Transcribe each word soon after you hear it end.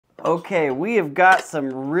Okay, we have got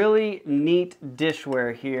some really neat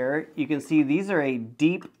dishware here. You can see these are a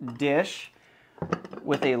deep dish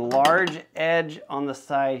with a large edge on the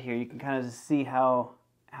side here. You can kind of see how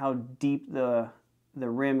deep the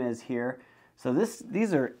rim is here. So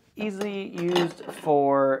these are easily used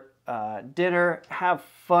for dinner. Have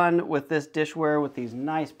fun with this dishware with these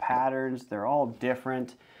nice patterns. They're all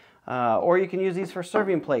different. Or you can use these for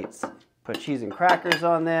serving plates. Put cheese and crackers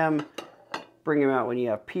on them. Bring them out when you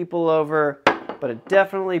have people over. But it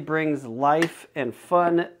definitely brings life and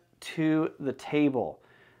fun to the table.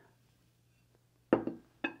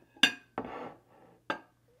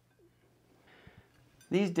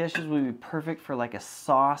 These dishes would be perfect for like a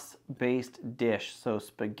sauce-based dish. So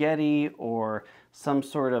spaghetti or some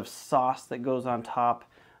sort of sauce that goes on top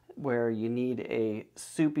where you need a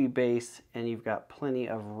soupy base and you've got plenty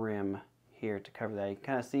of rim here to cover that. You can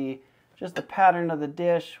kind of see just the pattern of the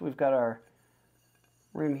dish. We've got our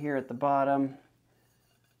rim here at the bottom.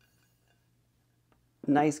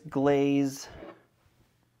 Nice glaze.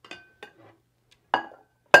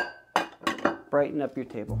 Brighten up your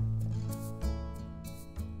table.